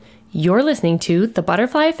You're listening to the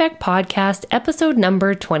Butterfly Effect Podcast, episode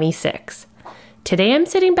number 26. Today I'm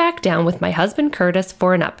sitting back down with my husband Curtis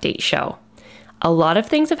for an update show. A lot of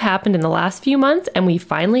things have happened in the last few months, and we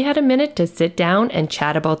finally had a minute to sit down and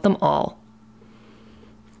chat about them all.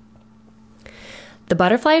 The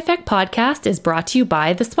Butterfly Effect Podcast is brought to you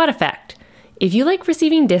by The Sweat Effect. If you like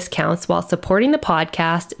receiving discounts while supporting the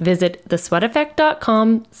podcast, visit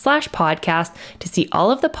thesweateffect.com/podcast to see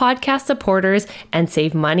all of the podcast supporters and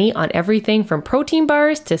save money on everything from protein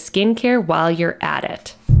bars to skincare while you're at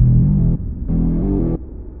it.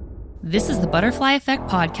 This is the Butterfly Effect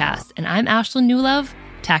Podcast, and I'm Ashlyn Newlove,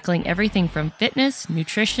 tackling everything from fitness,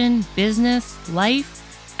 nutrition, business,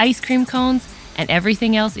 life, ice cream cones, and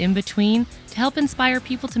everything else in between to help inspire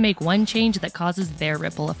people to make one change that causes their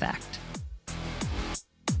ripple effect.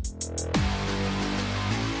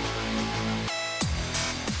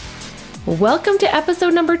 Welcome to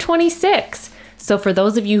episode number 26. So for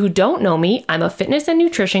those of you who don't know me, I'm a fitness and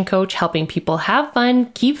nutrition coach helping people have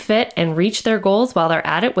fun, keep fit, and reach their goals while they're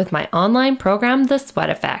at it with my online program, The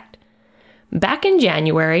Sweat Effect. Back in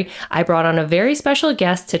January, I brought on a very special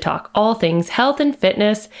guest to talk all things health and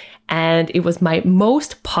fitness, and it was my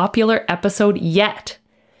most popular episode yet.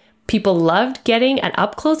 People loved getting an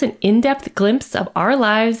up-close and in-depth glimpse of our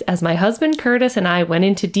lives as my husband Curtis and I went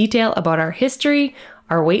into detail about our history,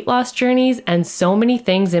 our weight loss journeys, and so many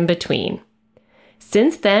things in between.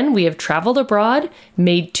 Since then, we have traveled abroad,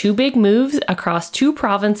 made 2 big moves across 2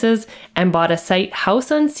 provinces, and bought a site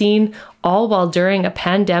house unseen, all while during a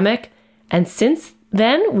pandemic. And since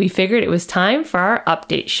then, we figured it was time for our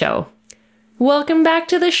update show. Welcome back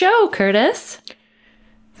to the show, Curtis.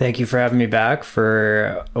 Thank you for having me back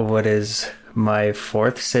for what is my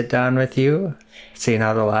 4th sit down with you, seeing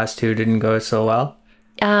how the last 2 didn't go so well.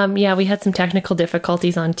 Yeah, we had some technical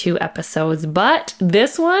difficulties on 2 episodes, but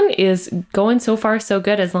this one is going so far so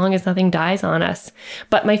good as long as nothing dies on us.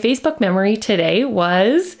 But my Facebook memory today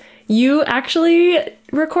was you actually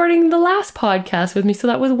recording the last podcast with me. So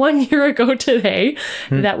that was 1 year ago today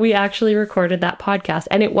that we actually recorded that podcast.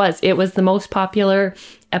 And it was the most popular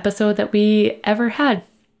episode that we ever had.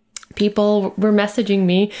 People were messaging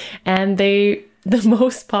me, and the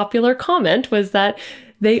most popular comment was that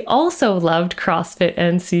they also loved CrossFit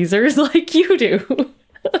and Caesars like you do.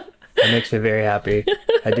 That makes me very happy.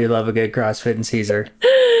 I do love a good CrossFit and Caesar.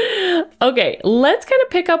 Okay, let's kind of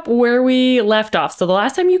pick up where we left off. So the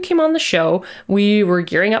last time you came on the show, we were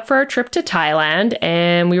gearing up for our trip to Thailand,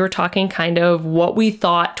 and we were talking kind of what we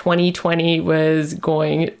thought 2020 was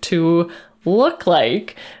going to look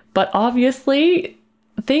like. But obviously,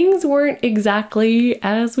 things weren't exactly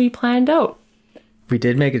as we planned out. We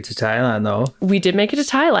did make it to Thailand, though. We did make it to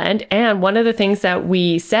Thailand. And one of the things that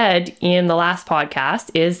we said in the last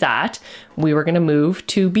podcast is that we were going to move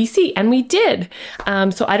to BC. And we did.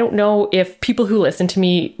 So I don't know if people who listen to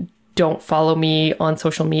me don't follow me on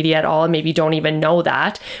social media at all and maybe don't even know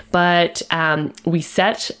that. But we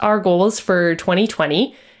set our goals for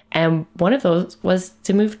 2020. And one of those was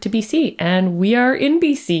to move to BC. And we are in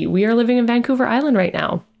BC. We are living in Vancouver Island right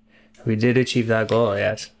now. We did achieve that goal,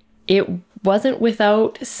 yes. It wasn't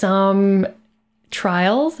without some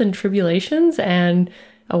trials and tribulations and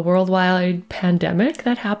a worldwide pandemic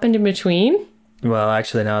that happened in between. Well,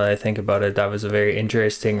 actually, now that I think about it, that was a very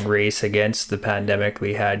interesting race against the pandemic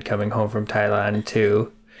we had coming home from Thailand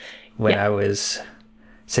too. When I was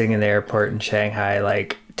sitting in the airport in Shanghai,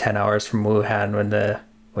 like 10 hours from Wuhan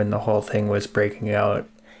when the whole thing was breaking out.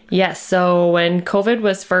 Yes. So when COVID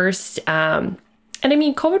was first, and I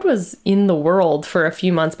mean, COVID was in the world for a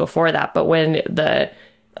few months before that, but when the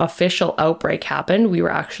official outbreak happened, we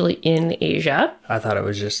were actually in Asia. I thought it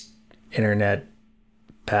was just internet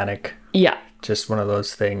panic. Yeah. Just one of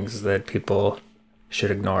those things that people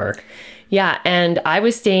should ignore. Yeah, and I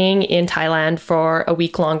was staying in Thailand for a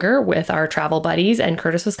week longer with our travel buddies, and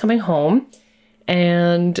Curtis was coming home.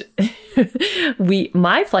 And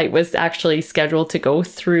my flight was actually scheduled to go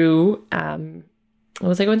through...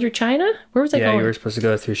 was I going through China? Where was I going? Yeah, you were supposed to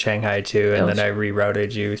go through Shanghai too, and then I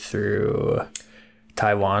rerouted you through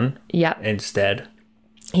Taiwan instead.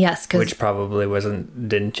 Yes, which probably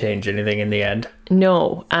didn't change anything in the end.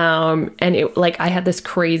 No, and it I had this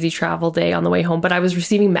crazy travel day on the way home, but I was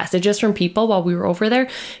receiving messages from people while we were over there,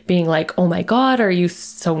 being like, "Oh my God, are you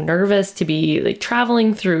so nervous to be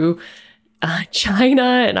traveling through China?"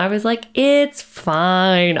 And I was like, "It's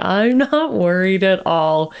fine. I'm not worried at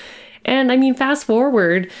all." And I mean, fast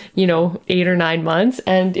forward, 8 or 9 months,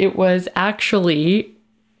 and it was actually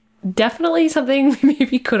definitely something we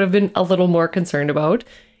maybe could have been a little more concerned about.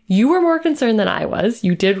 You were more concerned than I was.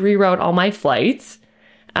 You did reroute all my flights.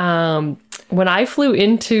 When I flew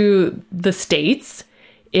into the States,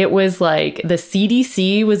 It was like the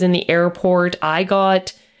CDC was in the airport. I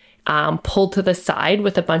got pulled to the side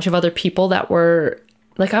with a bunch of other people that were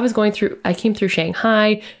like, I came through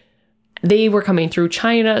Shanghai. They were coming through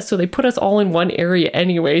China. So they put us all in one area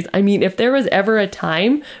anyways. I mean, if there was ever a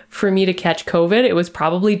time for me to catch COVID, it was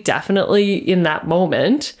probably definitely in that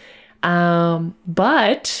moment.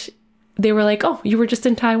 But they were like, oh, you were just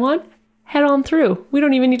in Taiwan? Head on through. We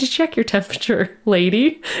don't even need to check your temperature,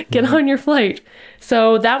 lady. Get on your flight.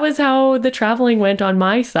 So that was how the traveling went on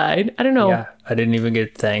my side. I don't know. Yeah, I didn't even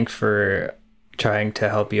get thanked for trying to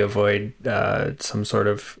help you avoid some sort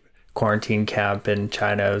of quarantine camp in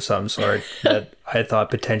China of some sort that I thought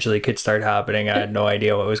potentially could start happening. I had no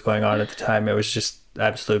idea what was going on at the time. It was just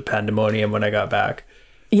absolute pandemonium when I got back.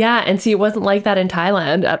 Yeah, and see, it wasn't like that in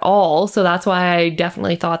Thailand at all. So that's why I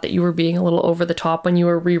definitely thought that you were being a little over the top when you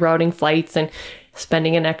were rerouting flights and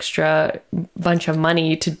spending an extra bunch of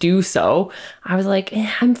money to do so. I was like,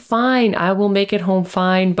 I'm fine. I will make it home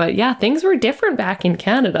fine. But yeah, things were different back in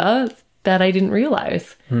Canada that I didn't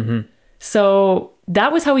realize. Mm-hmm. So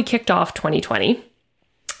that was how we kicked off 2020.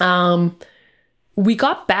 We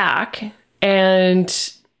got back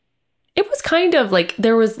and it was kind of like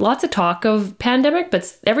there was lots of talk of pandemic,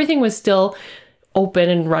 but everything was still open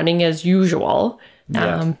and running as usual.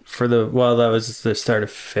 Yeah, that was the start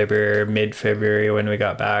of February, mid-February when we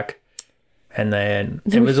got back. And then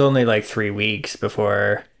it was only like 3 weeks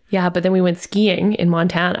before. Yeah, but then we went skiing in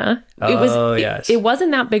Montana. Yes. It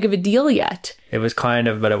wasn't that big of a deal yet. It was kind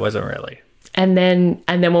of, but it wasn't really. And then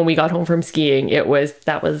when we got home from skiing,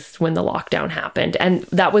 that was when the lockdown happened. And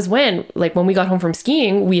that was when we got home from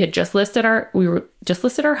skiing, we just listed our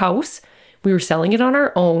house. We were selling it on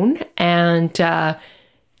our own. And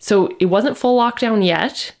so it wasn't full lockdown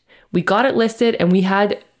yet. We got it listed and we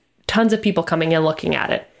had tons of people coming in looking at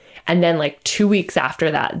it. And then 2 weeks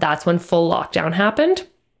after that, that's when full lockdown happened.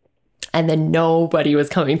 And then nobody was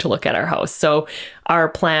coming to look at our house. So our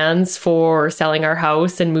plans for selling our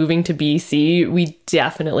house and moving to BC, we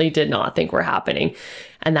definitely did not think were happening.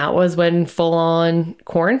 And that was when full-on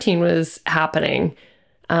quarantine was happening.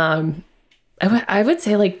 I would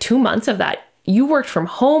say 2 months of that. You worked from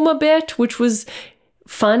home a bit, which was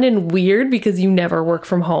fun and weird because you never work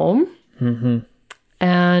from home. Mm-hmm.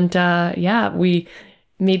 And we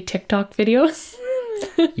made TikTok videos.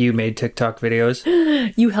 You made TikTok videos?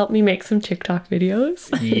 You helped me make some TikTok videos.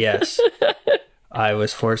 Yes. I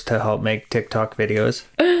was forced to help make TikTok videos.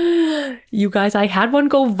 You guys, I had one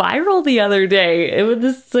go viral the other day. It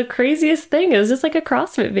was the craziest thing. It was just like a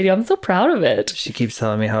CrossFit video. I'm so proud of it. She keeps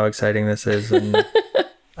telling me how exciting this is, and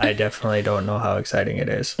I definitely don't know how exciting it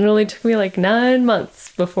is. It only took me 9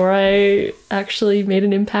 months before I actually made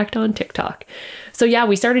an impact on TikTok. So yeah,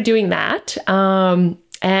 we started doing that.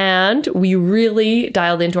 And we really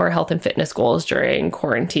dialed into our health and fitness goals during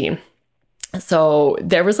quarantine. So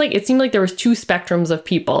there was it seemed like there was two spectrums of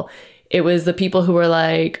people. It was the people who were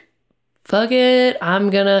like, fuck it,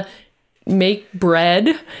 I'm gonna make bread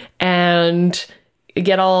and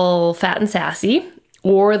get all fat and sassy.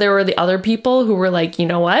 Or there were the other people who were like, you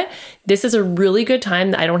know what? This is a really good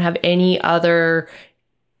time that I don't have any other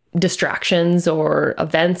distractions or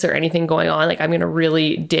events or anything going on. I'm going to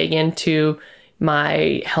really dig into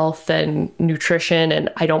my health and nutrition, and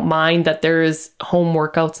I don't mind that there's home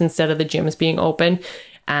workouts instead of the gyms being open.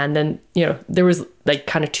 And then, there was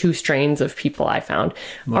kind of two strains of people I found.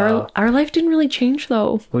 Wow. Our life didn't really change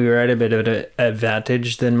though. We were at a bit of an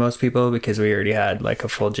advantage than most people because we already had a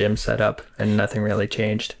full gym set up and nothing really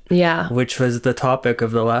changed. Yeah. Which was the topic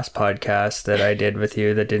of the last podcast that I did with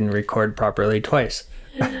you that didn't record properly twice.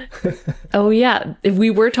 Oh yeah, we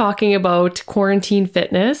were talking about quarantine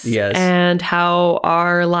fitness. Yes. And how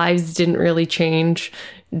our lives didn't really change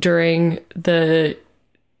during the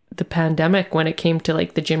pandemic when it came to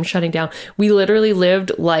the gym shutting down. We literally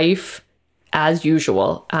lived life as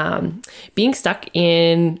usual. Being stuck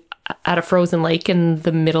at a frozen lake in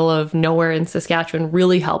the middle of nowhere in Saskatchewan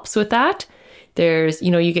really helps with that. There's,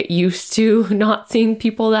 you get used to not seeing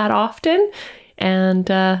people that often. And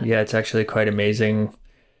yeah, it's actually quite amazing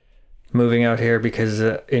moving out here because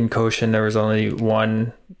in Cochin there was only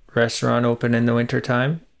one restaurant open in the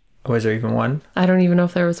wintertime. Was there even one? I don't even know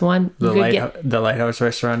if there was one. The Lighthouse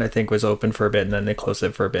restaurant I think was open for a bit and then they closed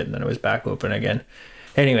it for a bit and then it was back open again.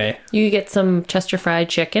 Anyway. You could get some Chester fried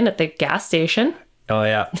chicken at the gas station. Oh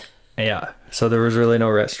yeah. Yeah. So there was really no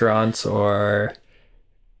restaurants, or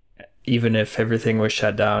even if everything was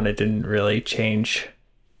shut down, it didn't really change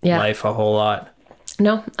life a whole lot.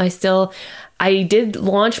 No, I did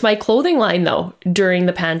launch my clothing line though during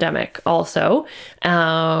the pandemic also.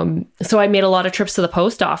 So I made a lot of trips to the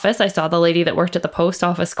post office. I saw the lady that worked at the post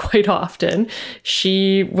office quite often.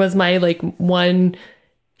 She was my like one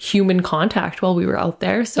human contact while we were out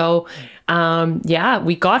there. So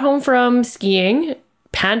we got home from skiing.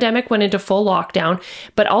 Pandemic went into full lockdown,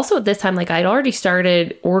 but also at this time, like I'd already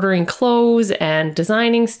started ordering clothes and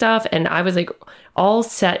designing stuff. And I was like all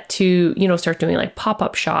set to, start doing like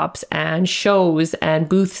pop-up shops and shows and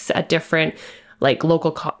booths at different like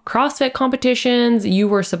local CrossFit competitions. You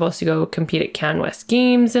were supposed to go compete at CanWest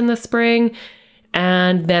Games in the spring,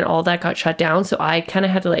 and then all that got shut down. So I kind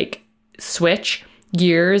of had to like switch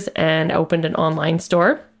gears and opened an online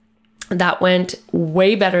store. That went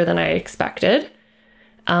way better than I expected.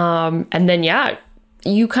 And then,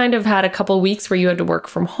 you kind of had a couple of weeks where you had to work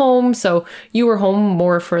from home. So you were home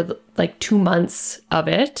more for like 2 months of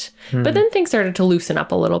it. But then things started to loosen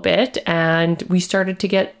up a little bit and we started to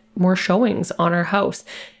get more showings on our house.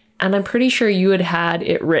 And I'm pretty sure you had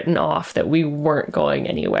it written off that we weren't going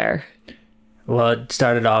anywhere. Well, it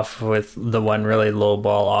started off with the one really low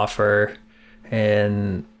ball offer.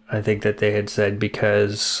 And I think that they had said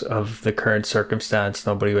because of the current circumstance,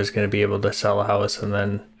 nobody was going to be able to sell a house. And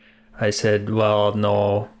then I said, well,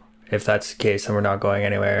 no, if that's the case, then we're not going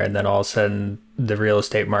anywhere. And then all of a sudden, the real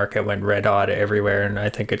estate market went red hot everywhere. And I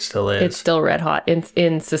think it still is. It's still red hot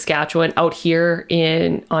in Saskatchewan. Out here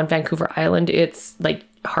on Vancouver Island, it's like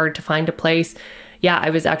hard to find a place. Yeah, I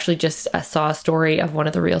was actually I saw a story of one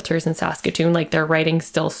of the realtors in Saskatoon. Like they're writing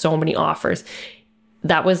still so many offers.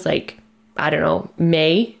 That was like, I don't know,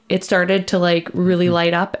 May, it started to like really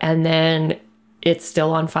light up, and then it's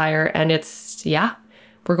still on fire, and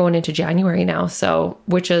we're going into January now. So,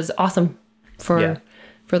 which is awesome for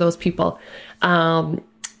those people.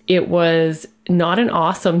 It was not an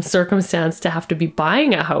awesome circumstance to have to be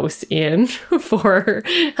buying a house in for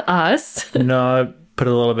us. No, it put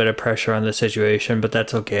a little bit of pressure on the situation, but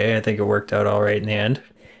that's okay. I think it worked out all right in the end.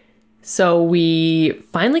 So we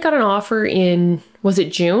finally got an offer was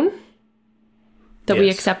it June? That we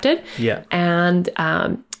accepted. Yeah. And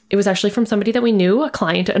it was actually from somebody that we knew,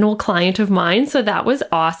 an old client of mine. So that was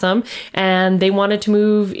awesome. And they wanted to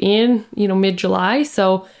move in, mid-July.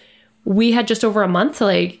 So we had just over a month to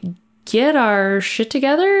like get our shit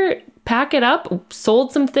together, pack it up,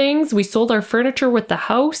 sold some things. We sold our furniture with the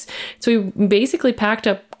house. So we basically packed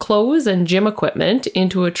up clothes and gym equipment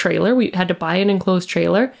into a trailer. We had to buy an enclosed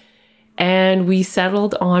trailer. And we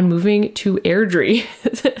settled on moving to Airdrie.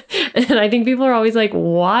 And I think people are always like,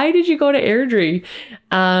 why did you go to Airdrie?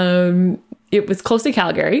 It was close to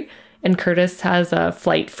Calgary. And Curtis has a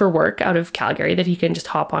flight for work out of Calgary that he can just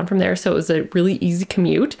hop on from there. So it was a really easy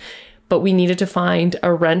commute. But we needed to find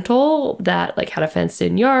a rental that like had a fenced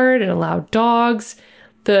in yard and allowed dogs.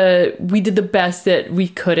 We did the best that we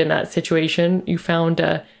could in that situation. You found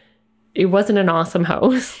it wasn't an awesome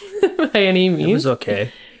house by any means. It was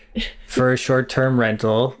okay. For a short-term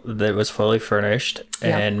rental that was fully furnished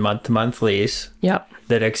and month-to-month lease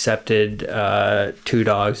that accepted 2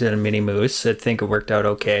 dogs and a mini moose, I think it worked out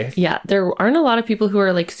okay. Yeah, there aren't a lot of people who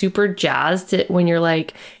are like super jazzed when you're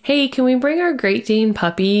like, hey, can we bring our Great Dane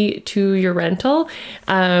puppy to your rental?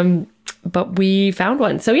 But we found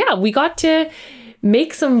one. So yeah, we got to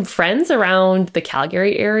make some friends around the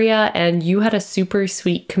Calgary area, and you had a super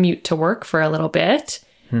sweet commute to work for a little bit.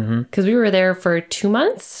 Because we were there for 2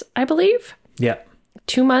 months, I believe. Yeah.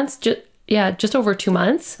 2 months. Just over 2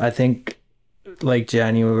 months. I think like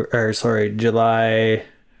July,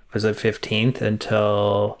 was it 15th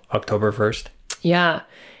until October 1st? Yeah.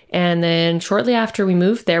 And then shortly after we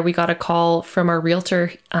moved there, we got a call from our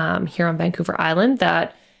realtor here on Vancouver Island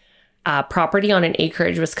that property on an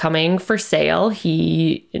acreage was coming for sale.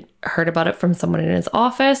 He heard about it from someone in his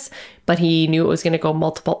office, but he knew it was going to go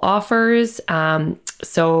multiple offers.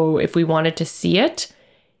 So if we wanted to see it,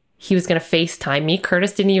 he was going to FaceTime me.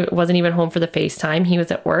 Curtis wasn't even home for the FaceTime. He was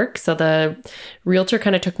at work. So the realtor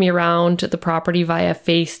kind of took me around the property via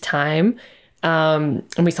FaceTime. And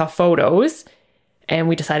we saw photos, and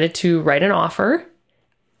we decided to write an offer.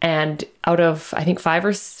 And out of, I think,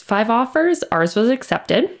 5 offers, ours was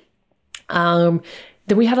accepted. Then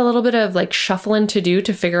we had a little bit of like shuffling to do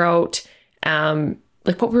to figure out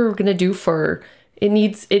like what we were going to do for it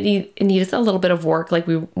needs a little bit of work. Like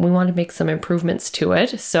we want to make some improvements to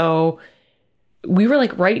it. So we were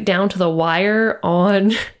like right down to the wire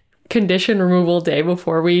on condition removal day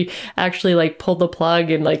before we actually like pulled the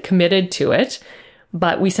plug and like committed to it.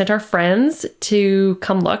 But we sent our friends to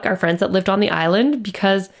come look, our friends that lived on the island,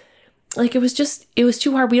 because like it was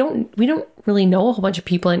too hard. We don't really know a whole bunch of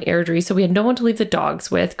people in Airdrie, so we had no one to leave the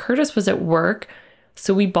dogs with. Curtis was at work,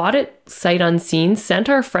 So we bought it sight unseen, sent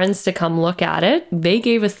our friends to come look at it. They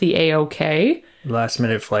gave us the A-OK. Last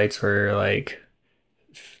minute flights were like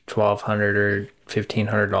 $1,200 or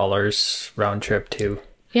 $1,500 round trip too.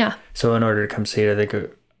 Yeah. So in order to come see it, I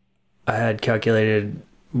think I had calculated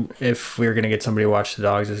if we were going to get somebody to watch the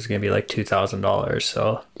dogs, it was going to be like $2,000.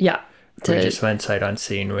 So yeah, we just went sight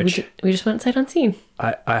unseen, which we just went sight unseen.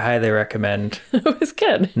 I highly recommend. It was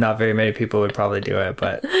good. Not very many people would probably do it,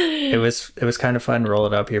 but it was kind of fun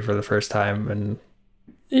rolling up here for the first time. And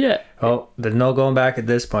yeah. Oh, there's no going back at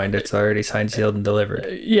this point. It's already signed, sealed, and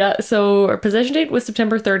delivered. Yeah. So our possession date was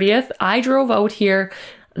September 30th. I drove out here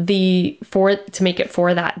to make it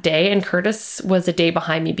for that day, and Curtis was a day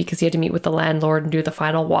behind me because he had to meet with the landlord and do the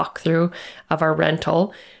final walkthrough of our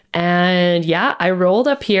rental. And yeah, I rolled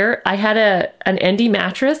up here. I had an Endy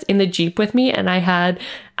mattress in the Jeep with me, and I had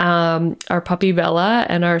our puppy Bella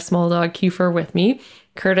and our small dog Kiefer with me.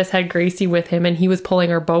 Curtis had Gracie with him, and he was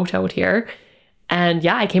pulling our boat out here. And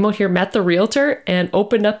yeah, I came out here, met the realtor, and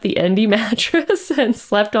opened up the Endy mattress and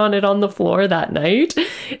slept on it on the floor that night.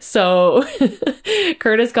 So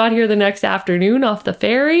Curtis got here the next afternoon off the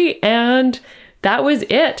ferry, and that was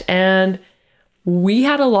it. And we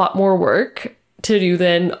had a lot more work to do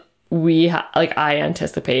than I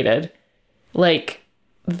anticipated. Like,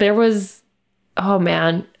 there was, oh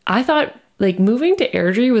man, I thought like moving to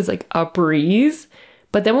Airdrie was like a breeze.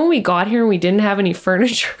 But then when we got here and we didn't have any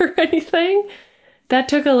furniture or anything, that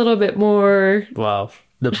took a little bit more. Well,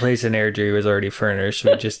 the place in Airdrie was already furnished.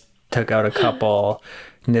 We just took out a couple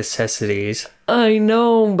necessities. I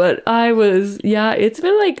know, but it's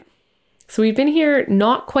been like, so we've been here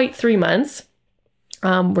not quite 3 months.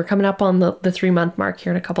 We're coming up on the 3-month mark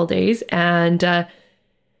here in a couple days. And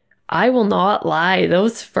I will not lie,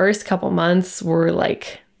 those first couple months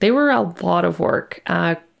they were a lot of work.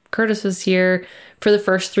 Curtis was here for the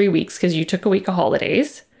first 3 weeks because you took a week of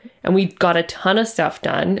holidays. And we got a ton of stuff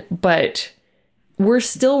done, but we're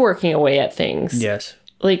still working away at things. Yes.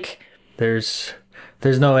 Like, there's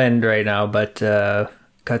no end right now, but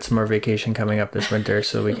got some more vacation coming up this winter,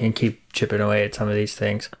 so we can keep chipping away at some of these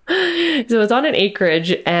things. So it's on an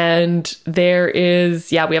acreage, and we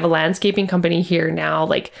have a landscaping company here now.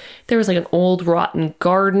 Like, there was like an old rotten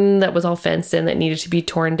garden that was all fenced in that needed to be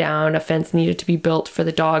torn down. A fence needed to be built for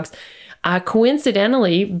the dogs.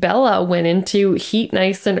 Coincidentally, Bella went into heat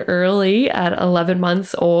nice and early at 11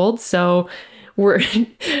 months old. So we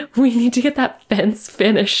need to get that fence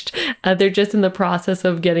finished. They're just in the process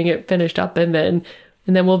of getting it finished up, and then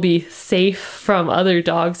we'll be safe from other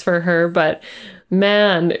dogs for her. But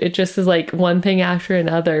man, it just is like one thing after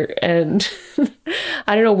another. And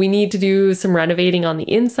I don't know, we need to do some renovating on the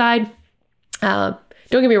inside. Don't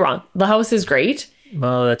get me wrong. The house is great.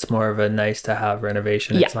 Well, that's more of a nice to have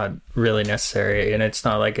renovation. Yeah. It's not really necessary, and it's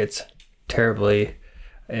not like it's terribly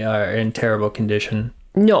in terrible condition.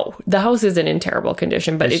 No, the house isn't in terrible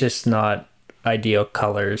condition, but it's just not ideal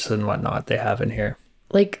colors and whatnot they have in here.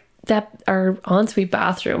 Like that, our ensuite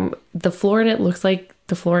bathroom, the floor in it looks like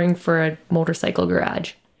the flooring for a motorcycle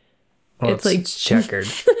garage. Well, it's checkered.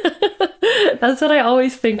 That's what I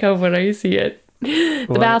always think of when I see it.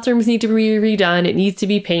 The bathrooms need to be redone. It needs to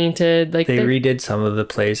be painted. Like, they redid some of the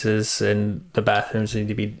places, and the bathrooms need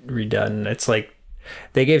to be redone. It's like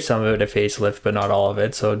they gave some of it a facelift, but not all of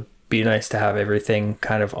it. So it'd be nice to have everything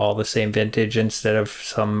kind of all the same vintage instead of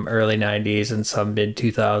some early 90s and some mid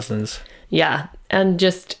 2000s. Yeah, and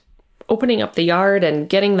just opening up the yard and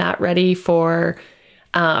getting that ready for.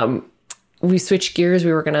 We switched gears.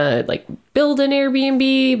 We were going to build an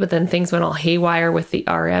Airbnb, but then things went all haywire with the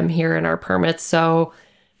RM here and our permits. So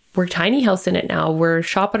we're tiny housing it now. We're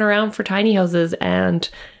shopping around for tiny houses, and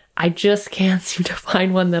I just can't seem to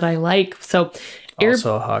find one that I like. So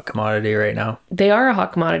also a hot commodity right now. They are a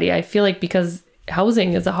hot commodity. I feel like because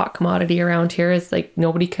housing is a hot commodity around here, it's like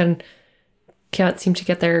nobody can't seem to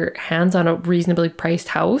get their hands on a reasonably priced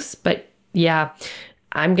house. But yeah,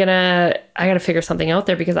 I gotta figure something out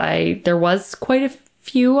there because there was quite a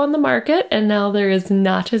few on the market, and now there is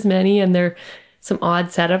not as many, and there are some odd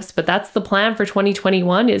setups. But that's the plan for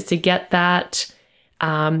 2021, is to get that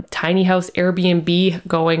tiny house Airbnb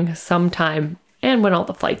going sometime, and when all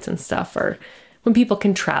the flights and stuff are, when people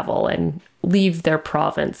can travel and leave their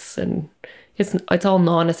province, and it's all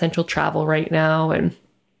non-essential travel right now. And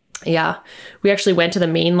yeah, we actually went to the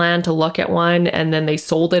mainland to look at one, and then they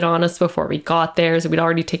sold it on us before we got there. So we'd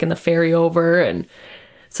already taken the ferry over, and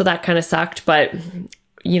so that kind of sucked. But,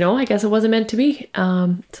 I guess it wasn't meant to be.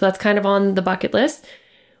 So that's kind of on the bucket list.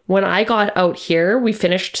 When I got out here, we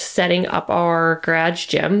finished setting up our garage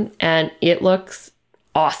gym, and it looks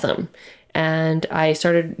awesome. and I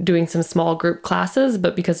started doing some small group classes,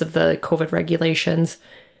 but because of the COVID regulations,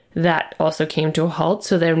 that also came to a halt.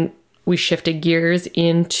 So then we shifted gears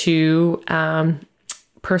into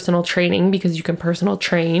personal training, because you can personal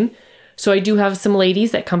train. So I do have some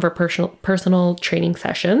ladies that come for personal training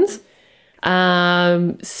sessions.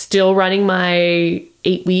 Still running my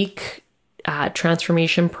 8-week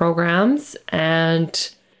transformation programs,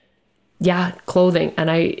 and clothing.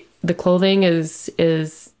 And the clothing is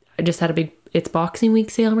I just had it's Boxing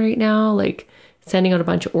Week sale right now, like sending out a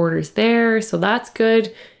bunch of orders there. So that's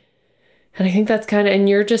good. And I think that's and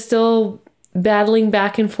you're just still battling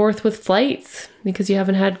back and forth with flights, because you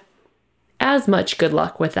haven't had as much good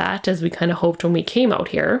luck with that as we kind of hoped when we came out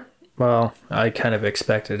here. Well, I kind of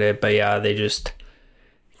expected it, but yeah, they just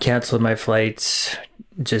canceled my flights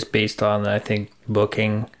just based on, I think,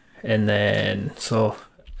 booking. And then, so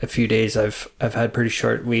a few days I've had pretty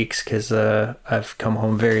short weeks, because I've come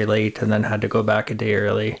home very late and then had to go back a day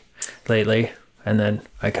early lately. And then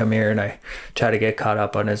I come here and I try to get caught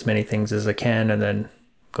up on as many things as I can and then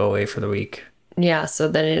go away for the week. Yeah, so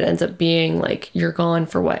then it ends up being like you're gone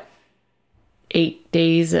for what, 8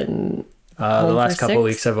 days, and the last couple of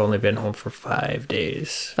weeks I've only been home for 5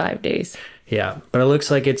 days. 5 days. Yeah, but it looks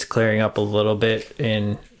like it's clearing up a little bit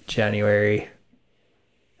in January.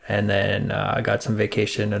 And then I got some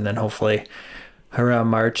vacation, and then hopefully around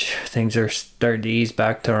March things are starting to ease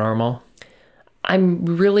back to normal. I'm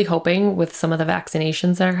really hoping with some of the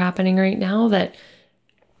vaccinations that are happening right now that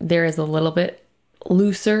there is a little bit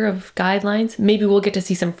looser of guidelines. Maybe we'll get to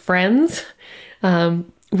see some friends.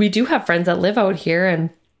 We do have friends that live out here, and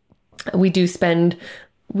we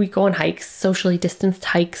go on hikes, socially distanced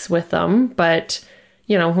hikes with them, but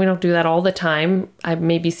we don't do that all the time. I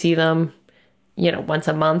maybe see them, once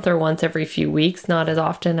a month or once every few weeks, not as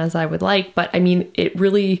often as I would like. But I mean,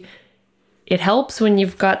 it helps when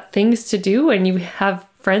you've got things to do and you have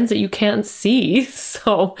friends that you can't see.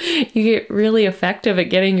 So you get really effective at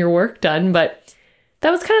getting your work done. But that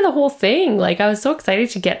was kind of the whole thing. Like, I was so excited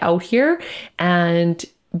to get out here and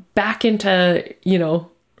back into,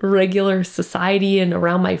 regular society and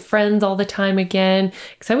around my friends all the time again.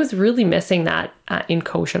 Because I was really missing that in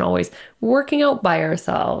Cochin, always working out by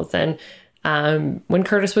ourselves. And when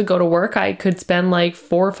Curtis would go to work, I could spend like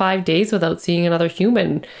 4 or 5 days without seeing another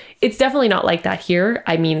human. It's definitely not like that here.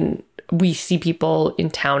 I mean, we see people in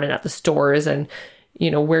town and at the stores and,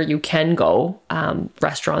 where you can go,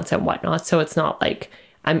 restaurants and whatnot. So it's not like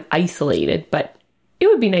I'm isolated, but it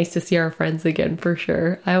would be nice to see our friends again for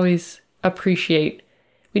sure. I always appreciate,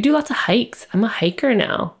 we do lots of hikes. I'm a hiker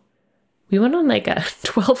now. We went on like a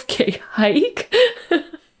 12K hike.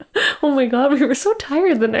 Oh my God, we were so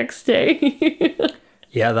tired the next day.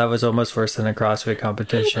 Yeah, that was almost worse than a CrossFit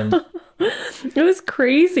competition. It was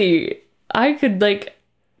crazy. I could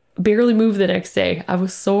barely move the next day. I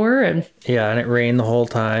was sore and... Yeah, and it rained the whole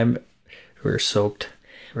time. We were soaked.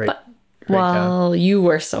 Well, you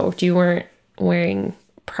were soaked. You weren't wearing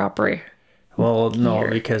proper gear.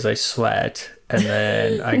 Because I sweat and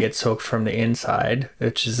then I get soaked from the inside,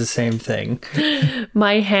 which is the same thing.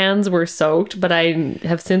 My hands were soaked, but I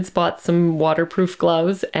have since bought some waterproof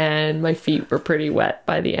gloves and my feet were pretty wet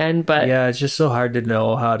by the end. But yeah, it's just so hard to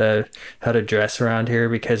know how to dress around here,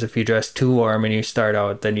 because if you dress too warm and you start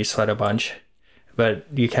out, then you sweat a bunch. But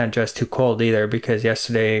you can't dress too cold either, because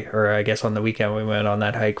yesterday, or I guess on the weekend, we went on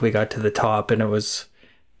that hike, we got to the top and it was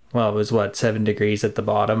 7 degrees at the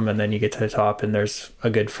bottom, and then you get to the top and there's a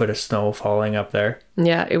good foot of snow falling up there.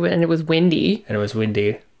 Yeah, it was windy. And it was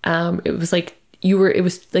windy. It was like it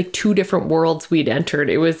was like 2 different worlds we'd entered.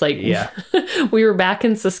 It was like, yeah, we were back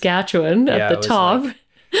in Saskatchewan at the top.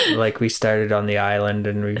 Like we started on the island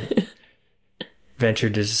and we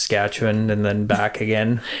ventured to Saskatchewan and then back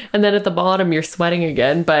again. And then at the bottom, you're sweating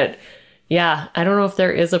again. But yeah, I don't know if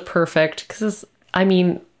there is a perfect, because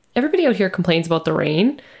everybody out here complains about the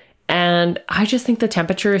rain. And I just think the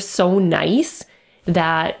temperature is so nice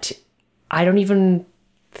that I don't even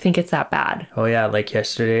think it's that bad. Oh yeah, like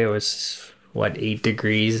yesterday it was 8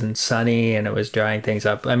 degrees and sunny, and it was drying things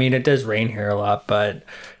up. I mean, it does rain here a lot, but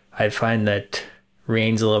I find that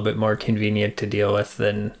rain's a little bit more convenient to deal with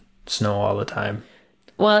than snow all the time.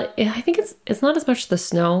 Well, I think it's not as much the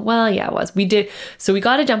snow. Well, yeah, it was. We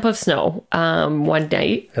got a dump of snow one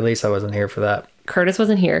night. At least I wasn't here for that. Curtis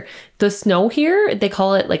wasn't here. The snow here, they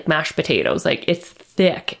call it like mashed potatoes. Like, it's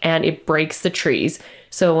thick and it breaks the trees.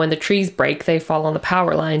 So when the trees break, they fall on the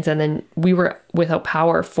power lines. And then we were without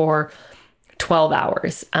power for 12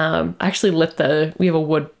 hours. I actually we have a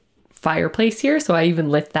wood fireplace here, so I even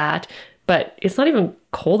lit that. But it's not even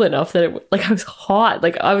cold enough that I was hot.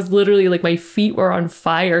 Like I was literally like my feet were on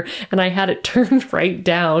fire and I had it turned right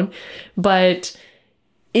down. But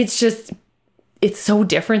it's so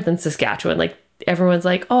different than Saskatchewan. Like everyone's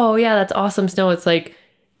like, oh yeah, that's awesome snow. It's like,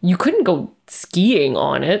 you couldn't go skiing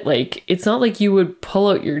on it. Like, it's not like you would pull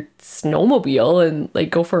out your snowmobile and like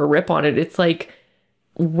go for a rip on it. It's like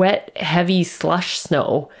wet, heavy slush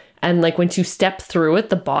snow. And like once you step through it,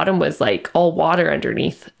 the bottom was like all water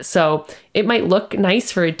underneath. So it might look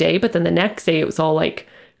nice for a day, but then the next day it was all like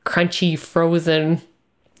crunchy, frozen.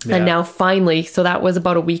 Yeah. And now finally, so that was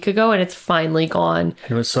about a week ago and it's finally gone.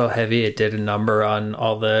 It was so heavy, it did a number on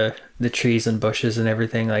all the trees and bushes and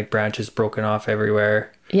everything, like branches broken off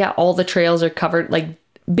everywhere. Yeah, all the trails are covered, like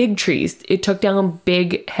big trees. It took down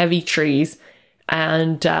big, heavy trees.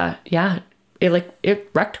 And it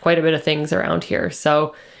wrecked quite a bit of things around here.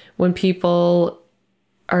 So when people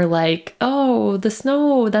are like, oh, the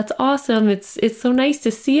snow, that's awesome. It's so nice to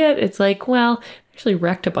see it. It's like, well, actually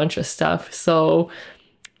wrecked a bunch of stuff. So...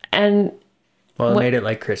 And well, it made it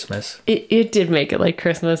like Christmas. It did make it like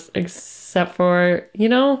Christmas, except for,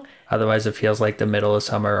 otherwise it feels like the middle of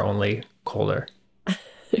summer, only colder.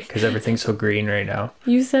 Because everything's so green right now.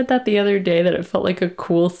 You said that the other day, that it felt like a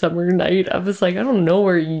cool summer night. I was like, I don't know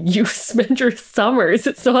where you spend your summers.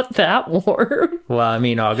 It's not that warm. Well, I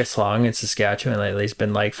mean, August long in Saskatchewan lately it's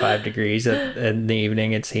been like 5 degrees in the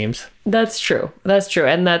evening, it seems. That's true.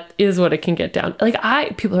 And that is what it can get down.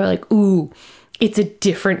 Like people are like, ooh, it's a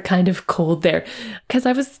different kind of cold there. Because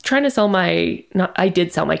I was trying to sell I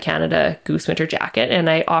did sell my Canada Goose winter jacket and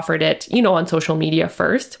I offered it, on social media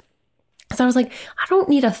first. So I was like, I don't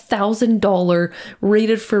need $1,000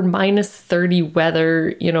 rated for -30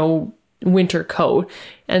 weather, winter coat.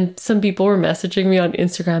 And some people were messaging me on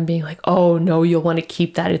Instagram being like, oh no, you'll want to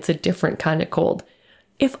keep that. It's a different kind of cold.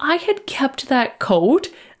 If I had kept that coat,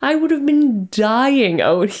 I would have been dying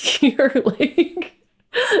out here.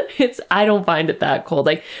 I don't find it that cold.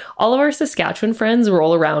 Like all of our Saskatchewan friends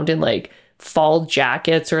roll around in like fall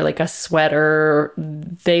jackets or like a sweater.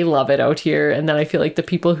 They love it out here. And then I feel like the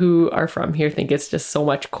people who are from here think it's just so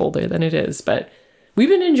much colder than it is, but we've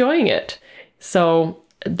been enjoying it. So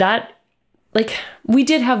that, like, we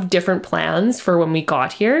did have different plans for when we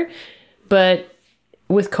got here, but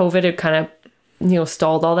with COVID, it kind of,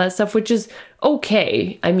 stalled all that stuff, which is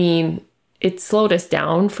okay. I mean, it slowed us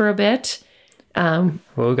down for a bit. Well,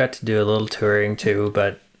 we got to do a little touring too,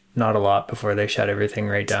 but not a lot before they shut everything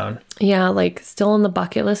right down. Yeah, like still on the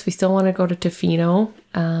bucket list. We still want to go to Tofino.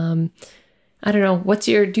 I don't know.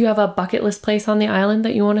 Do you have a bucket list place on the island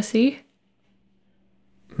that you want to see?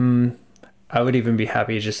 I would even be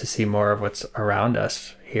happy just to see more of what's around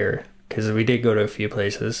us here, because we did go to a few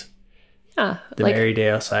places. Yeah. The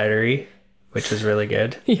Marydale Cidery, which was really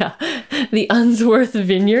good. Yeah. The Unsworth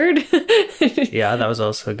Vineyard. Yeah, that was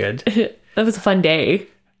also good. That was a fun day.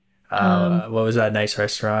 What was that nice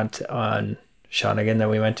restaurant on Shawnigan that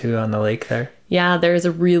we went to on the lake there? Yeah, there's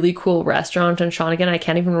a really cool restaurant on Shawnigan. I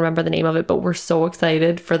can't even remember the name of it, but we're so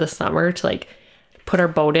excited for the summer to like put our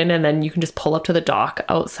boat in and then you can just pull up to the dock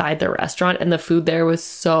outside the restaurant, and the food there was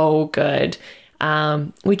so good.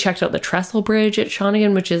 We checked out the Trestle Bridge at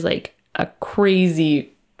Shawnigan, which is like a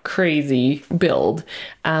crazy build.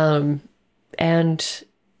 And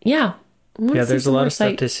yeah. Yeah, there's a lot of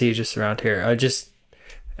stuff to see just around here.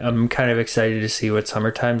 I'm kind of excited to see what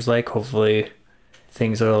summertime's like. Hopefully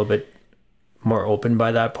things are a little bit more open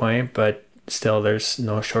by that point, but still there's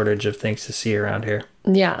no shortage of things to see around here.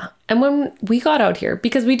 Yeah. And when we got out here,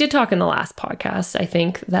 because we did talk in the last podcast, I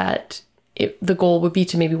think that the goal would be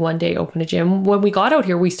to maybe one day open a gym. When we got out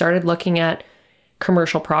here, we started looking at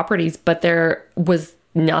commercial properties, but there was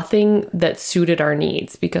nothing that suited our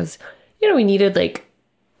needs because, we needed like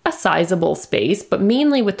a sizable space, but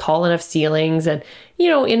mainly with tall enough ceilings and,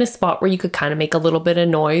 in a spot where you could kind of make a little bit of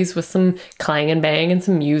noise with some clang and bang and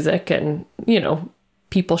some music and,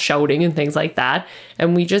 people shouting and things like that.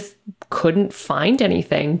 And we just couldn't find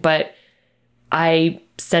anything. But I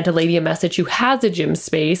sent a lady a message who has a gym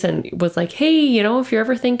space and was like, hey, if you're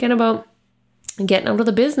ever thinking about getting out of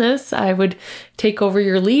the business, I would take over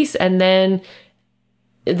your lease. And then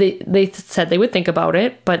they said they would think about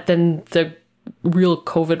it, but then the real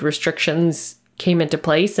COVID restrictions came into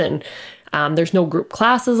place and there's no group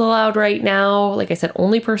classes allowed right now. Like I said,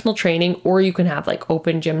 only personal training, or you can have like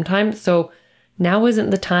open gym time. So now isn't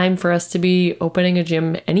the time for us to be opening a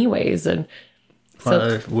gym anyways. And well,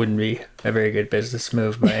 it wouldn't be a very good business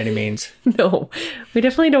move by any means. No, we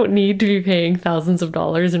definitely don't need to be paying thousands of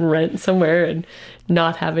dollars in rent somewhere and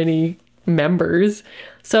not have any members.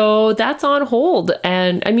 So that's on hold.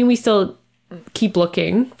 And I mean, we still keep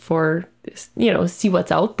looking for see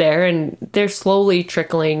what's out there, and they're slowly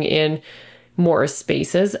trickling in more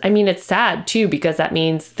spaces. I mean, it's sad too, because that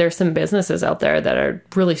means there's some businesses out there that are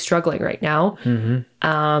really struggling right now.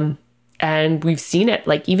 And we've seen it,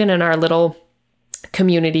 like even in our little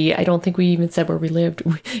community. I don't think we even said where we lived.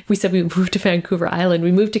 We said we moved to Vancouver Island.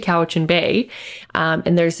 We moved to Cowichan Bay.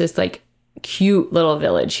 And there's this like cute little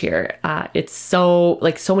village here. It's so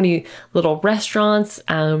many little restaurants.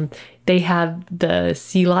 They have the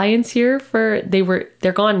sea lions here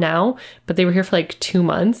they're gone now, but they were here for like 2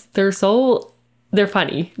 months. They're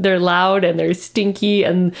funny. They're loud and they're stinky.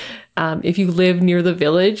 And if you live near the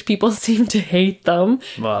village, people seem to hate them.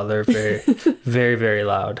 Well, they're very, very, very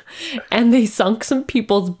loud. And they sunk some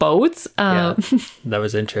people's boats. Yeah, that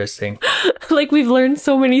was interesting. Like, we've learned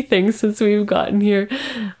so many things since we've gotten here.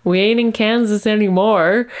 We ain't in Kansas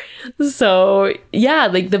anymore. So yeah,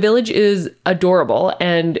 like the village is adorable.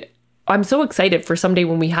 And I'm so excited for someday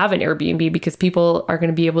when we have an Airbnb, because people are going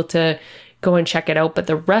to be able to go and check it out. But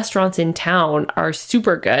the restaurants in town are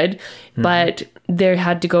super good, but they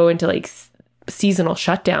had to go into like seasonal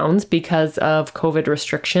shutdowns because of COVID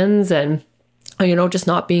restrictions and, just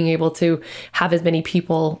not being able to have as many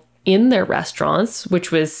people in their restaurants,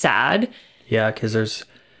 which was sad. Yeah, because there's,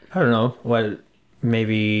 I don't know,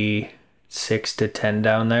 maybe 6 to 10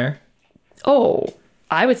 down there? Oh,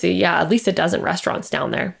 I would say, yeah, at least a dozen restaurants down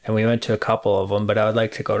there. And we went to a couple of them, but I would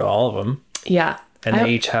like to go to all of them. Yeah. And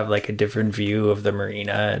they each have like a different view of the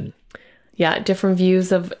marina and different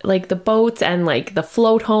views of like the boats and like the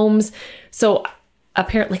float homes. So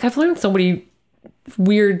apparently, like I've learned so many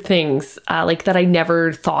weird things like that I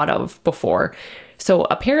never thought of before. So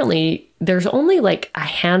apparently there's only like a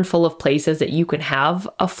handful of places that you can have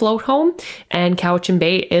a float home, and Cowichan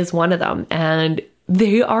Bay is one of them. And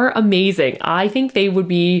they are amazing. I think they would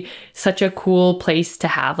be such a cool place to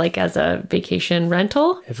have like as a vacation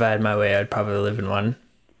rental. If I had my way, I'd probably live in one.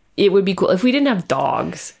 It would be cool if we didn't have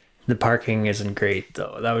dogs. The parking isn't great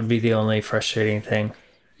though. That would be the only frustrating thing.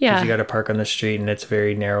 Yeah. Because you got to park on the street and it's a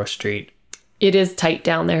very narrow street. It is tight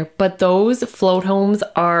down there, but those float homes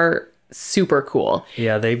are super cool.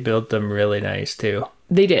 Yeah, they built them really nice too.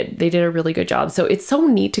 They did a really good job. So it's so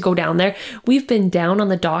neat to go down there. We've been down on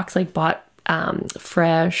the docks, like bought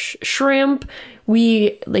fresh shrimp.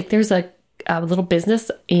 There's a little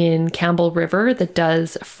business in Campbell River that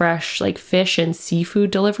does fresh like fish and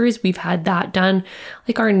seafood deliveries. We've had that done.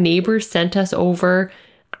 Like our neighbors sent us over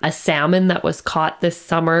a salmon that was caught this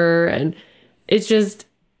summer, and it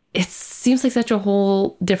seems like such a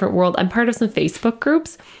whole different world. I'm part of some Facebook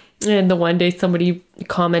groups, and the one day somebody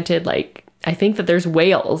commented like, I think that there's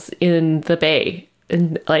whales in the bay.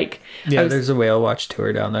 And like, there's a whale watch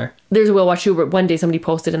tour down there. There's a whale watch tour, but one day somebody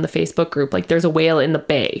posted in the Facebook group, like there's a whale in the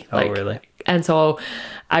bay. Oh, really? And so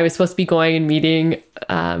I was supposed to be going and meeting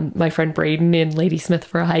my friend Braden in Ladysmith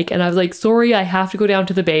for a hike. And I was like, sorry, I have to go down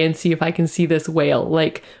to the bay and see if I can see this whale.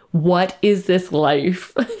 Like, what is this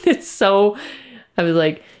life? I was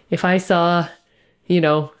like, if I saw,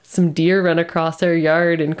 some deer run across our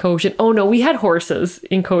yard in Cochin. Oh no, we had horses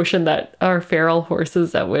in Cochin that are feral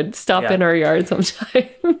horses that would stop in our yard sometimes.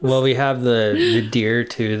 Well, we have the deer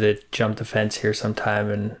too that jump the fence here sometime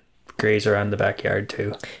and graze around the backyard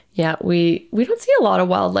too. Yeah, we don't see a lot of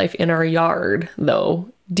wildlife in our yard though.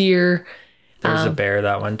 Deer. There was a bear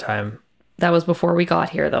that one time. That was before we got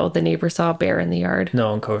here though. The neighbor saw a bear in the yard.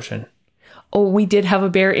 No, in Cochin. Oh, we did have a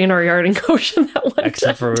bear in our yard in Cochin that one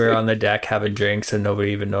Except time. for we were on the deck having drinks and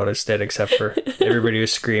nobody even noticed it, except for everybody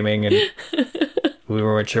was screaming and we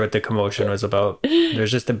weren't sure what the commotion was about.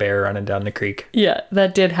 There's just a bear running down the creek. Yeah,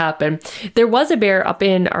 that did happen. There was a bear up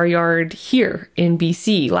in our yard here in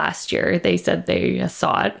BC last year. They said they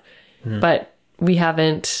saw it, but we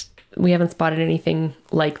haven't spotted anything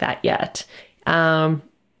like that yet.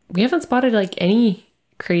 We haven't spotted like any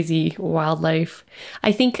crazy wildlife.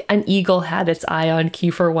 I think an eagle had its eye on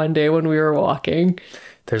Kiefer one day when we were walking.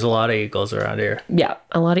 There's a lot of eagles around here. Yeah,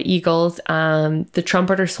 a lot of eagles. The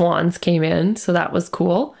trumpeter swans came in, so that was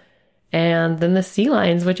cool. And then the sea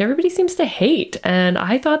lions, which everybody seems to hate. And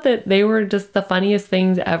I thought that they were just the funniest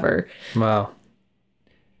things ever. Wow.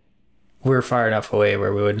 We're far enough away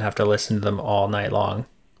where we wouldn't have to listen to them all night long.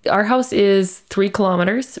 Our house is 3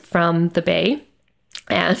 kilometers from the bay.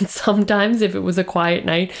 And sometimes if it was a quiet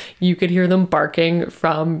night, you could hear them barking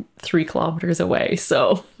from 3 kilometers away.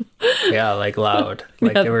 So yeah, like loud,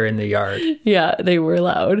 like they were in the yard. Yeah, they were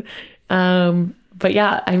loud. But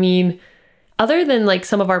yeah, I mean, other than like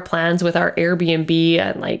some of our plans with our Airbnb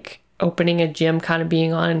and like opening a gym kind of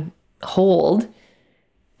being on hold,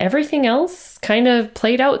 everything else kind of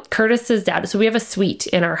played out. Curtis's dad. So we have a suite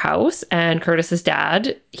in our house, and Curtis's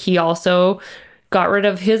dad, he also got rid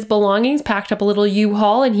of his belongings, packed up a little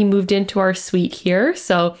U-Haul, and he moved into our suite here.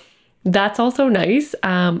 So that's also nice.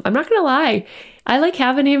 I'm not going to lie. I like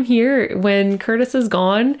having him here when Curtis is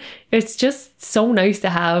gone. It's just so nice to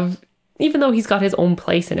have, even though he's got his own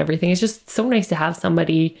place and everything, it's just so nice to have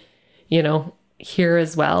somebody, you know, here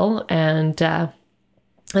as well. And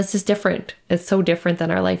it's just different. It's so different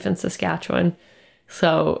than our life in Saskatchewan.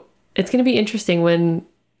 So it's going to be interesting when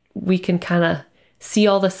we can kind of see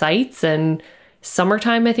all the sights, and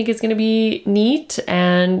summertime I think is going to be neat,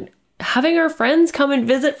 and having our friends come and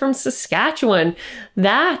visit from Saskatchewan,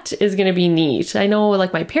 that is going to be neat. I know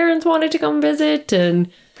like my parents wanted to come visit,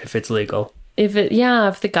 and if it's legal. If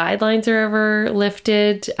the guidelines are ever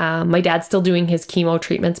lifted. My dad's still doing his chemo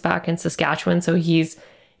treatments back in Saskatchewan, so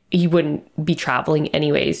he wouldn't be traveling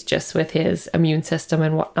anyways, just with his immune system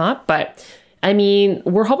and whatnot. But I mean,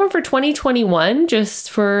 we're hoping for 2021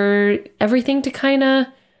 just for everything to kind of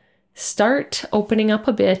start opening up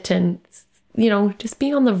a bit, and, you know, just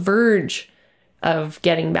being on the verge of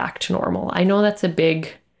getting back to normal. I know that's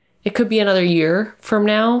it could be another year from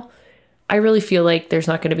now. I really feel like there's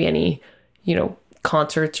not going to be any, you know,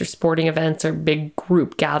 concerts or sporting events or big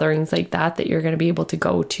group gatherings like that you're going to be able to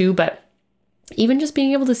go to. But even just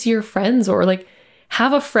being able to see your friends, or like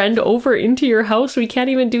have a friend over into your house. We can't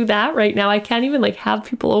even do that right now. I can't even like have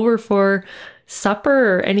people over for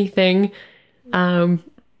supper or anything.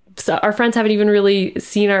 So our friends haven't even really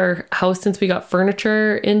seen our house since we got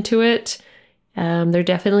furniture into it. There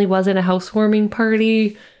definitely wasn't a housewarming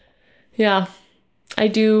party. Yeah, I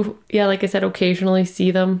do. Yeah, like I said, occasionally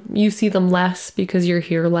see them. You see them less because you're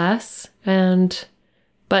here less.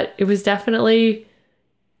 But it was definitely,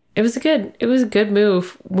 it was a good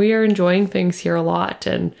move. We are enjoying things here a lot.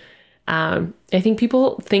 And I think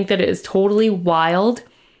people think that it is totally wild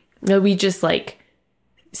that we just like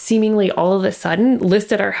seemingly all of a sudden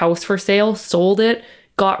listed our house for sale, sold it,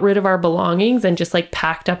 got rid of our belongings, and just like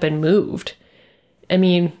packed up and moved. I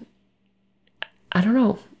mean, I don't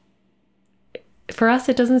know. For us,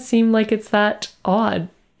 it doesn't seem like it's that odd.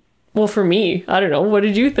 Well, for me, I don't know. What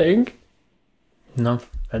did you think? No,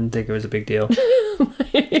 I didn't think it was a big deal.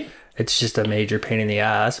 It's just a major pain in the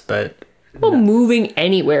ass, but... Well, moving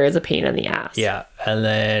anywhere is a pain in the ass. Yeah, and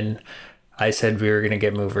then I said we were going to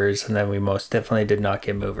get movers, and then we most definitely did not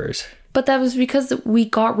get movers. But that was because we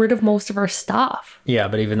got rid of most of our stuff. Yeah,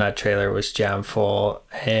 but even that trailer was jam full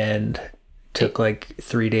and took like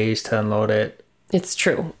 3 days to unload it. It's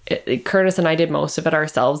true. Curtis and I did most of it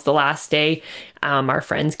ourselves the last day. Our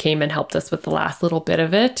friends came and helped us with the last little bit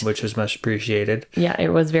of it. Which was much appreciated. Yeah, it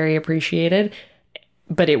was very appreciated.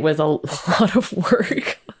 But it was a lot of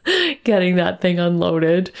work getting that thing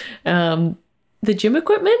unloaded. The gym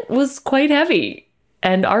equipment was quite heavy.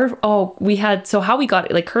 And how we got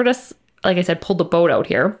it, like Curtis, like I said, pulled the boat out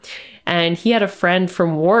here. And he had a friend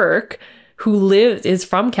from work who is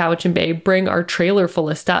from Cowichan Bay, bring our trailer full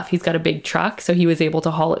of stuff. He's got a big truck, so he was able to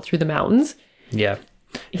haul it through the mountains. Yeah.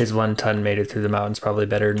 His 1 ton made it through the mountains probably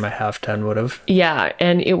better than my half ton would have. Yeah,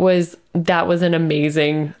 and that was an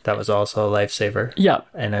amazing... That was also a lifesaver. Yeah.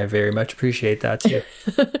 And I very much appreciate that too.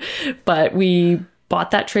 But we bought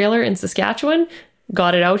that trailer in Saskatchewan,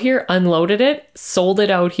 got it out here, unloaded it, sold it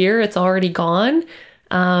out here. It's already gone.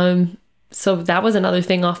 So that was another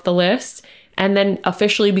thing off the list. And then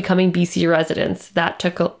officially becoming BC residents.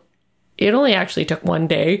 It only actually took 1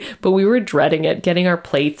 day, but we were dreading it, getting our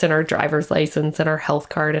plates and our driver's license and our health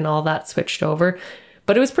card and all that switched over.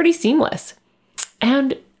 But it was pretty seamless.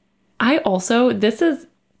 And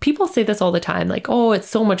people say this all the time, like, oh, it's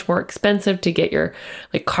so much more expensive to get your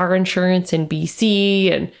like car insurance in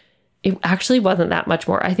BC. And it actually wasn't that much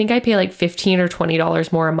more. I think I pay like $15 or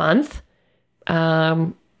 $20 more a month.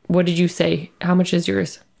 What did you say? How much is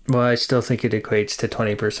yours? Well, I still think it equates to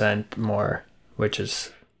 20% more, which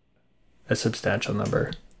is a substantial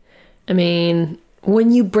number. I mean, when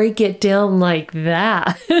you break it down like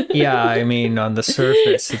that. Yeah, I mean, on the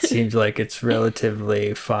surface, it seems like it's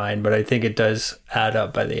relatively fine, but I think it does add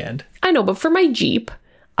up by the end. I know, but for my Jeep,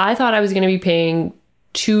 I thought I was going to be paying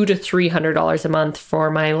 $200 to $300 a month for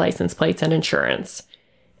my license plates and insurance.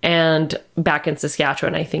 And back in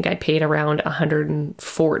Saskatchewan, I think I paid around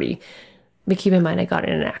 $140. But keep in mind, I got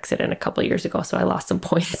in an accident a couple of years ago, so I lost some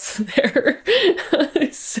points there.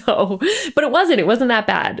 But it wasn't that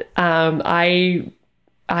bad. I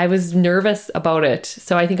was nervous about it.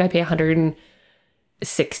 So I think I pay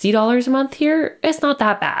 $160 a month here. It's not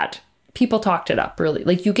that bad. People talked it up, really.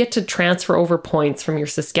 Like, you get to transfer over points from your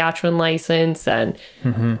Saskatchewan license, and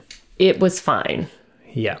it was fine.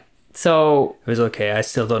 Yeah. So it was okay. I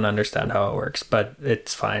still don't understand how it works, but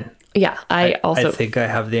it's fine. yeah, I think I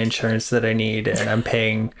have the insurance that I need, and I'm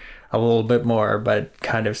paying a little bit more, but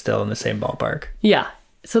kind of still in the same ballpark. Yeah.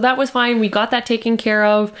 So that was fine. We got that taken care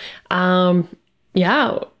of.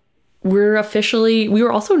 Yeah, we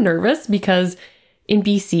were also nervous because in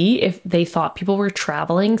BC, if they thought people were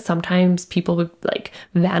traveling, sometimes people would like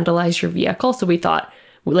vandalize your vehicle. So we thought,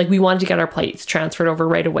 like, we wanted to get our plates transferred over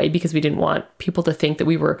right away because we didn't want people to think that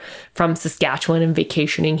we were from Saskatchewan and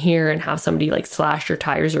vacationing here and have somebody like slash your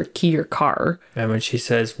tires or key your car. And when she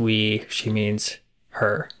says we, she means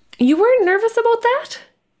her. You weren't nervous about that?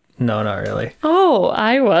 No, not really. Oh,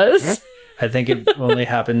 I was. I think it only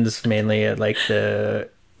happens mainly at like the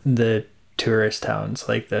tourist towns,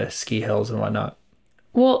 like the ski hills and whatnot.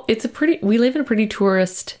 Well, we live in a pretty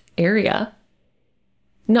tourist area.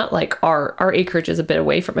 Not like our acreage is a bit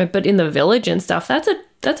away from it, but in the village and stuff, that's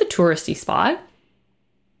a touristy spot.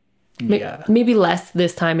 Yeah. Maybe less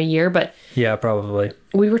this time of year, but yeah, probably.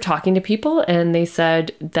 We were talking to people and they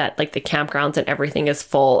said that like the campgrounds and everything is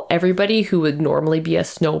full. Everybody who would normally be a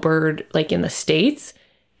snowbird, like in the States,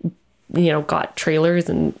 got trailers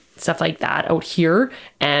and stuff like that out here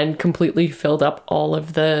and completely filled up all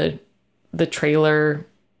of the trailer.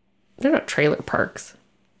 They're not trailer parks.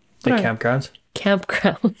 The campgrounds?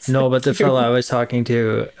 Campgrounds. No, but the fellow I was talking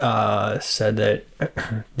to said that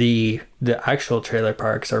the actual trailer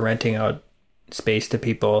parks are renting out space to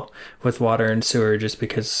people with water and sewer just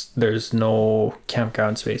because there's no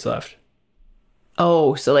campground space left.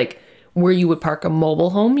 Oh, so like where you would park a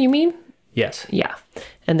mobile home, you mean? Yes. Yeah.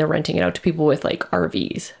 And they're renting it out to people with like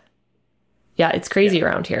RVs. Yeah, it's crazy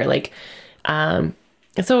around here. Like,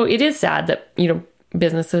 so it is sad that,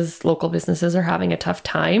 local businesses are having a tough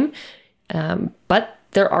time. But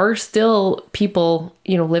there are still people,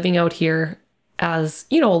 living out here as,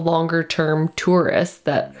 a longer term tourists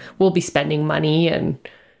that will be spending money and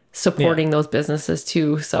supporting those businesses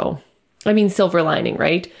too. So, I mean, silver lining,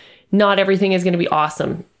 right? Not everything is going to be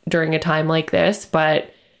awesome during a time like this,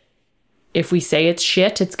 but if we say it's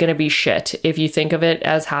shit, it's going to be shit. If you think of it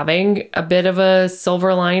as having a bit of a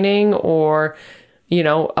silver lining or,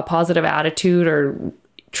 a positive attitude or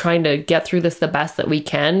trying to get through this the best that we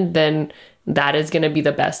can, then that is going to be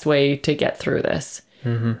the best way to get through this.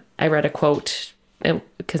 Mm-hmm. I read a quote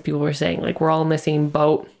because people were saying like, we're all in the same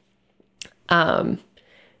boat. So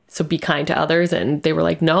be kind to others. And they were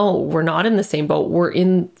like, no, we're not in the same boat. We're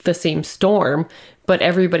in the same storm, but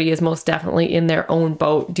everybody is most definitely in their own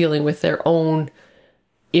boat dealing with their own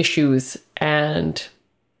issues. And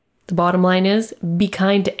the bottom line is be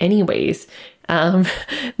kind anyways. It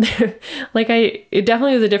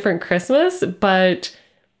definitely was a different Christmas, but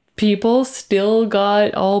people still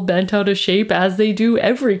got all bent out of shape as they do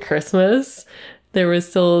every Christmas. There was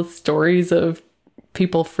still stories of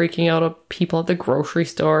people freaking out of people at the grocery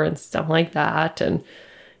store and stuff like that. And,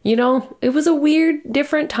 it was a weird,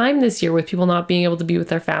 different time this year with people not being able to be with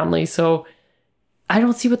their family. So I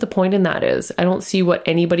don't see what the point in that is. I don't see what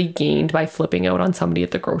anybody gained by flipping out on somebody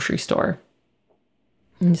at the grocery store.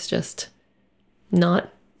 It's just not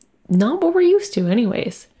what we're used to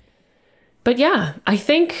anyways. But yeah, I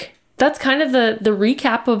think that's kind of the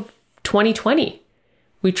recap of 2020.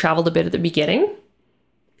 We traveled a bit at the beginning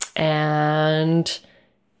and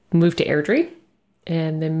moved to Airdrie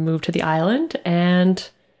and then moved to the island. And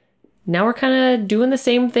now we're kind of doing the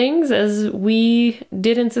same things as we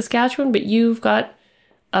did in Saskatchewan, but you've got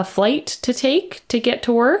a flight to take to get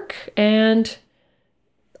to work. And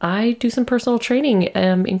I do some personal training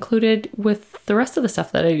included with the rest of the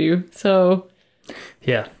stuff that I do. So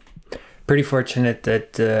yeah, pretty fortunate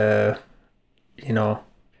that,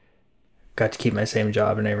 got to keep my same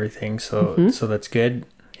job and everything. So that's good.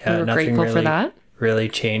 Yeah, we're nothing grateful for that. Really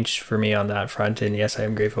changed for me on that front. And yes, I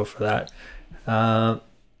am grateful for that.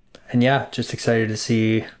 And yeah, just excited to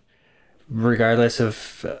see, regardless of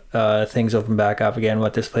things open back up again,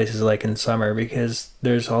 what this place is like in summer, because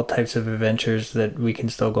there's all types of adventures that we can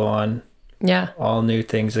still go on. Yeah. All new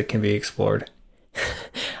things that can be explored.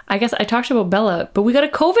 I guess I talked about Bella, but we got a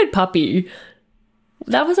COVID puppy.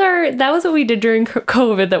 That was what we did during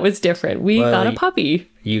COVID that was different. We got a puppy.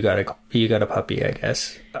 You got a puppy, I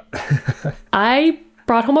guess. I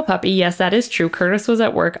brought home a puppy. Yes, that is true. Curtis was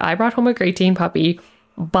at work. I brought home a Great Dane puppy.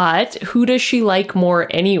 But who does she like more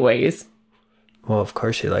anyways? Well, of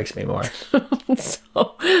course she likes me more.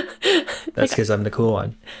 So that's because I'm the cool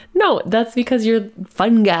one. No, that's because you're the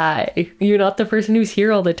fun guy. You're not the person who's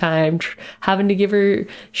here all the time having to give her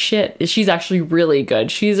shit. She's actually really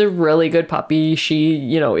good. She's a really good puppy.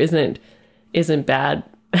 She, isn't bad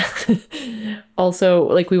Also,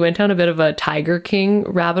 like, we went down a bit of a Tiger King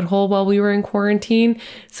rabbit hole while we were in quarantine.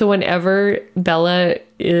 So whenever Bella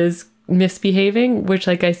is misbehaving, which,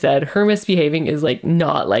 like I said, her misbehaving is like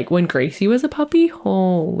not like when Gracie was a puppy.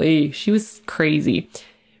 Holy, she was crazy.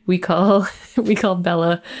 We call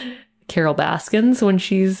Bella Carol Baskins when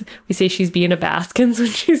we say she's being a Baskins when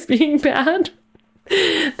she's being bad.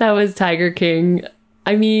 That was Tiger King.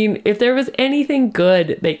 I mean, if there was anything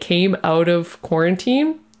good that came out of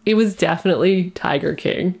quarantine, it was definitely Tiger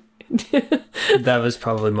King. That was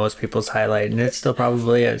probably most people's highlight, and it still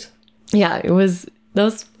probably is. Yeah, it was. That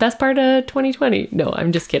was best part of 2020. No,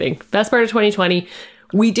 I'm just kidding. Best part of 2020.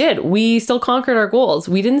 We still conquered our goals.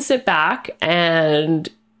 We didn't sit back and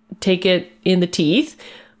take it in the teeth.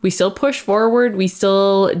 We still pushed forward. We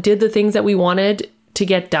still did the things that we wanted to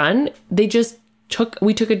get done.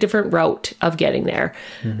 We took a different route of getting there.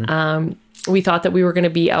 Mm-hmm. We thought that we were going to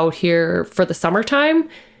be out here for the summertime.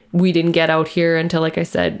 We didn't get out here until, like I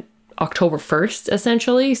said, October 1st,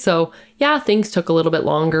 essentially. So yeah, things took a little bit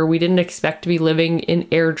longer. We didn't expect to be living in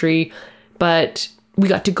Airdrie, but we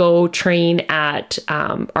got to go train at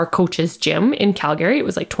our coach's gym in Calgary. It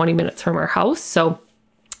was like 20 minutes from our house. So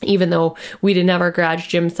even though we didn't have our garage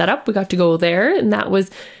gym set up, we got to go there, and that was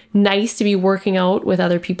nice to be working out with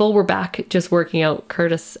other people. We're back just working out,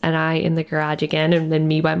 Curtis and I, in the garage again, and then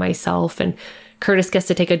me by myself. And Curtis gets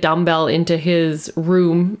to take a dumbbell into his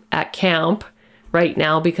room at camp right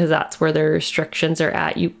now because that's where their restrictions are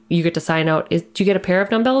at. You get to sign out. Do you get a pair of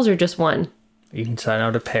dumbbells or just one? You can sign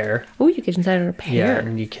out a pair. Oh, you can sign out a pair. Yeah,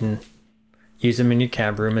 and you can use them in your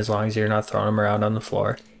camp room as long as you're not throwing them around on the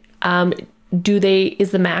floor.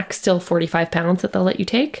 Is the max still 45 pounds that they'll let you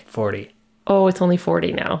take? 40. Oh, it's only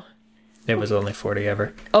 40 now. It was only 40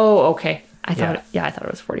 ever. Oh, okay. I thought it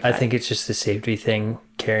was 45. I think it's just a safety thing,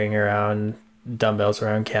 carrying around dumbbells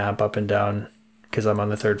around camp up and down, because I'm on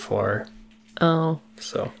the 3rd floor. Oh.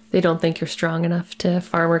 So they don't think you're strong enough to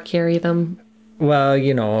farmer carry them. Well,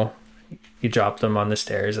 you drop them on the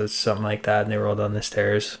stairs or something like that, and they roll down the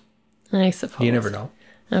stairs. I suppose. You never know.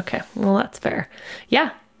 Okay, well, that's fair.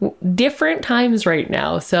 Yeah, different times right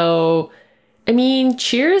now. So, I mean,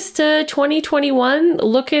 cheers to 2021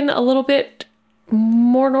 looking a little bit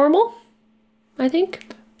more normal, I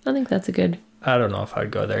think. I think that's a good... I don't know if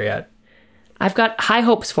I'd go there yet. I've got high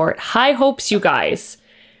hopes for it. High hopes, you guys.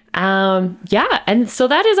 Yeah, and so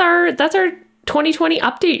that's our 2020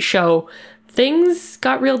 update show. Things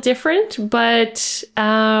got real different, but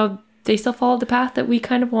they still followed the path that we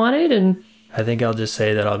kind of wanted. And I think I'll just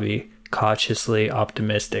say that I'll be cautiously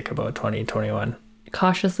optimistic about 2021.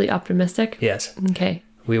 Cautiously optimistic? Yes. Okay.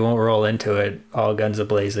 We won't roll into it all guns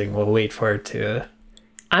a-blazing. We'll wait for it to...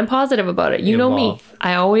 I'm positive about it. You know me.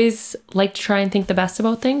 I always like to try and think the best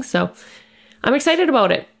about things, so I'm excited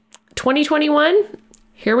about it. 2021,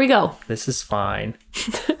 here we go. This is fine.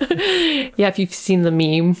 Yeah, if you've seen the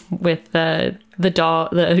meme with the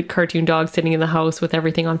cartoon dog sitting in the house with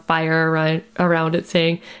everything on fire around it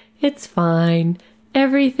saying, "It's fine.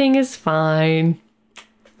 Everything is fine."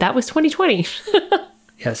 That was 2020.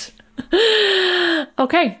 Yes.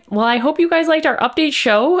 Okay, well, I hope you guys liked our update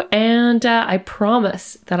show, and I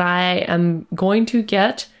promise that I am going to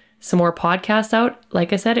get some more podcasts out.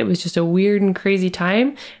 Like I said, it was just a weird and crazy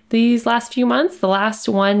time these last few months. The last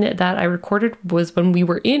one that I recorded was when we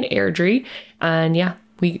were in Airdrie, and yeah,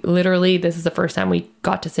 this is the first time we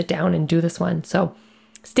got to sit down and do this one. So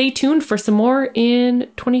stay tuned for some more in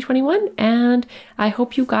 2021, and I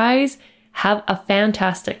hope you guys have a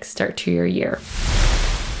fantastic start to your year.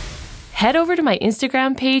 Head over to my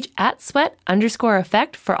Instagram page at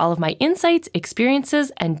 @sweat_effect for all of my insights,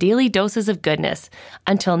 experiences, and daily doses of goodness.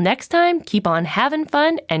 Until next time, keep on having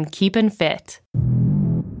fun and keeping fit.